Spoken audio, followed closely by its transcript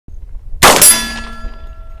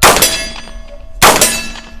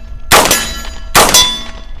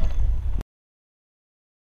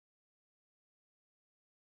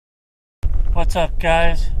What's up,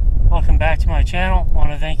 guys? Welcome back to my channel. I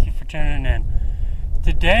want to thank you for tuning in.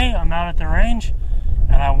 Today I'm out at the range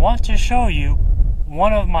and I want to show you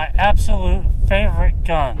one of my absolute favorite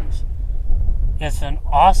guns. It's an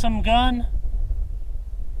awesome gun,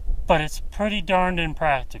 but it's pretty darned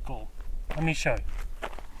impractical. Let me show you.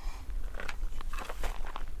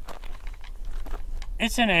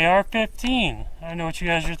 It's an AR-15. I know what you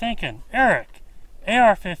guys are thinking. Eric,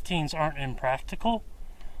 AR-15s aren't impractical.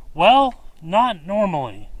 Well, not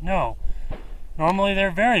normally, no. Normally they're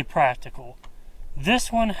very practical.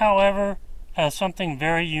 This one, however, has something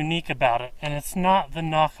very unique about it, and it's not the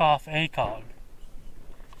knockoff ACOG.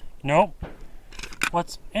 Nope.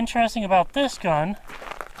 What's interesting about this gun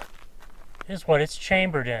is what it's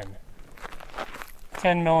chambered in.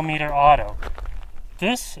 10mm auto.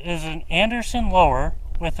 This is an Anderson lower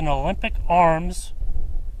with an Olympic Arms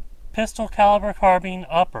pistol caliber carbine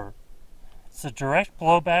upper. It's a direct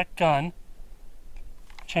blowback gun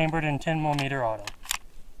chambered in 10mm auto.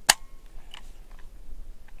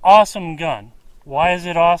 Awesome gun. Why is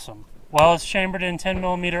it awesome? Well, it's chambered in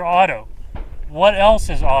 10mm auto. What else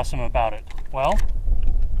is awesome about it? Well,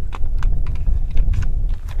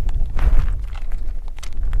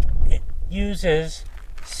 it uses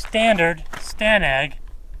standard Stanag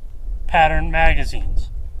pattern magazines.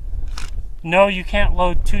 No, you can't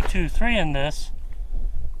load 223 in this,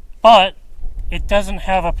 but it doesn't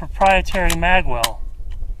have a proprietary magwell.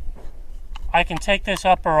 I can take this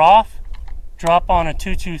upper off, drop on a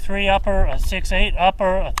 223 upper, a 6.8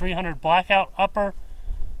 upper, a 300 blackout upper.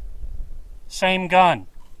 Same gun.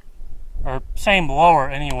 Or same lower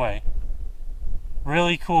anyway.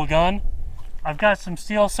 Really cool gun. I've got some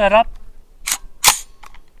steel set up.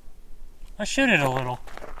 Let's shoot it a little.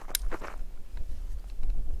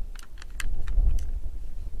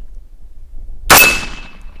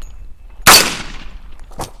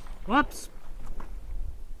 Whoops.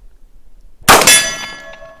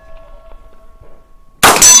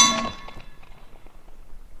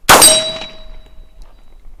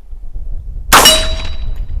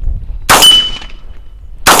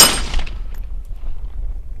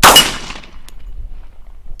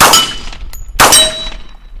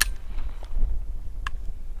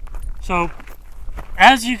 So,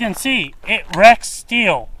 as you can see, it wrecks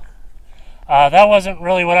steel. That wasn't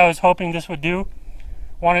really what I was hoping this would do.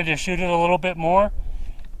 Wanted to shoot it a little bit more.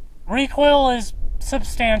 Recoil is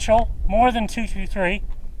substantial, more than 223,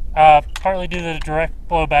 partly due to the direct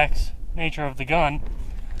blowbacks nature of the gun.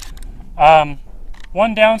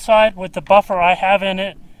 One downside with the buffer I have in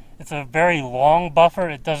it, it's a very long buffer.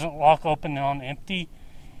 It doesn't lock open on empty.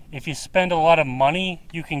 If you spend a lot of money,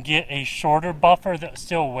 you can get a shorter buffer that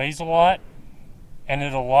still weighs a lot, and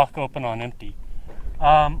it'll lock open on empty.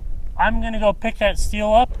 I'm going to go pick that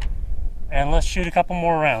steel up, and let's shoot a couple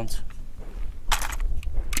more rounds.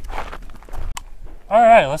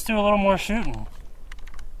 Alright, let's do a little more shooting.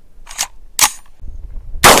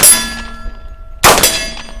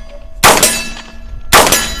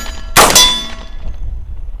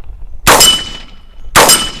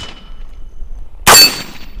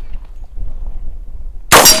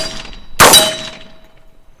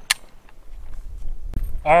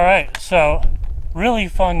 Alright, so really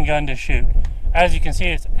fun gun to shoot. As you can see,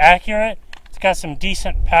 it's accurate. It's got some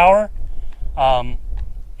decent power.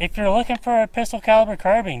 If you're looking for a pistol caliber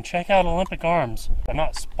carbine, check out Olympic Arms. I'm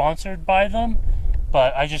not sponsored by them,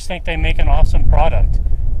 but I just think they make an awesome product.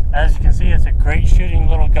 As you can see, it's a great shooting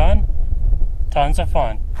little gun. Tons of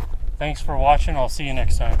fun. Thanks for watching. I'll see you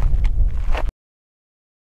next time.